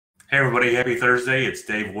Hey everybody, happy Thursday. It's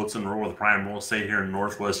Dave Woodson, rural with Prime Real Estate here in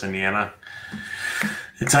Northwest Indiana.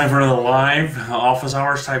 It's time for another live office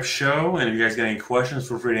hours type show. And if you guys got any questions,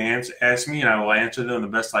 feel free to ask me and I will answer them the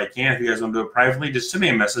best I can. If you guys want to do it privately, just send me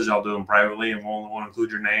a message. I'll do them privately and we'll include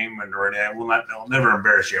your name and I'll never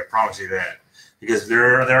embarrass you. I promise you that. Because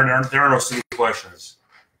there are no stupid questions,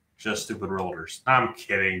 just stupid realtors. I'm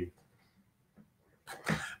kidding.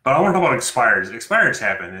 But I want to talk about expireds. Expireds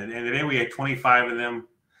happen. And today we had 25 of them.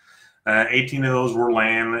 18 of those were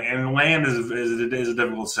land, and land is a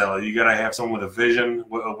difficult sell. You got to have someone with a vision,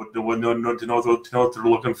 to know what they're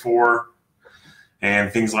looking for,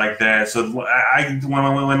 and things like that. So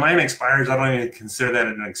when land expires, I don't even consider that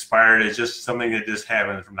an expired. It's just something that just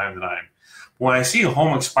happens from time to time. When I see a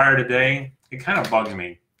home expire today, it kind of bugs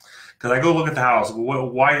me because I go look at the house.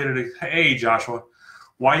 Why did it? Hey, Joshua,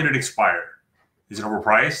 why did it expire? Is it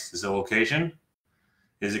overpriced? Is it location?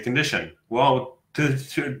 Is it condition? Well,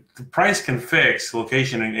 the price can fix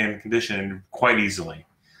location and condition quite easily.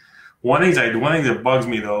 One thing that bugs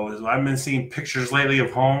me though is I've been seeing pictures lately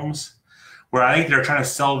of homes where I think they're trying to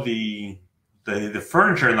sell the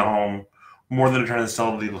furniture in the home more than they're trying to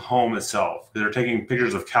sell the home itself. They're taking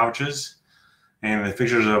pictures of couches and the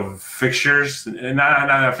pictures of fixtures, and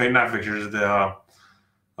not fixtures.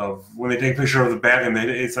 Of when they take a picture of the bathroom,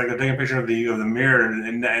 it's like they're taking a picture of the mirror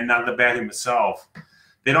and not the bathroom itself.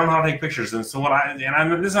 They don't know how to take pictures, and so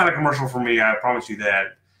this is not a commercial for me. I promise you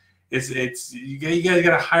that. You guys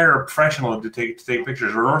got to hire a professional to take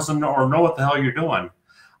pictures, or know what the hell you're doing.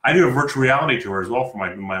 I do a virtual reality tour as well for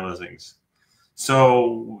my listings.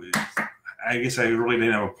 So I guess I really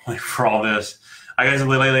didn't have a point for all this. I guess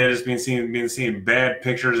lately I've just been seeing bad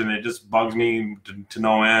pictures, and it just bugs me to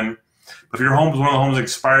no end. But if your home is one of the homes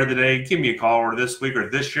expired today, give me a call, or this week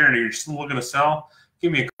or this year, and you're still looking to sell,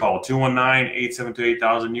 give me a call,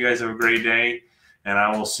 219-872-8000. You guys have a great day, and I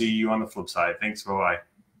will see you on the flip side. Thanks. Bye-bye.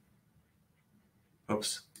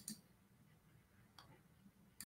 Oops.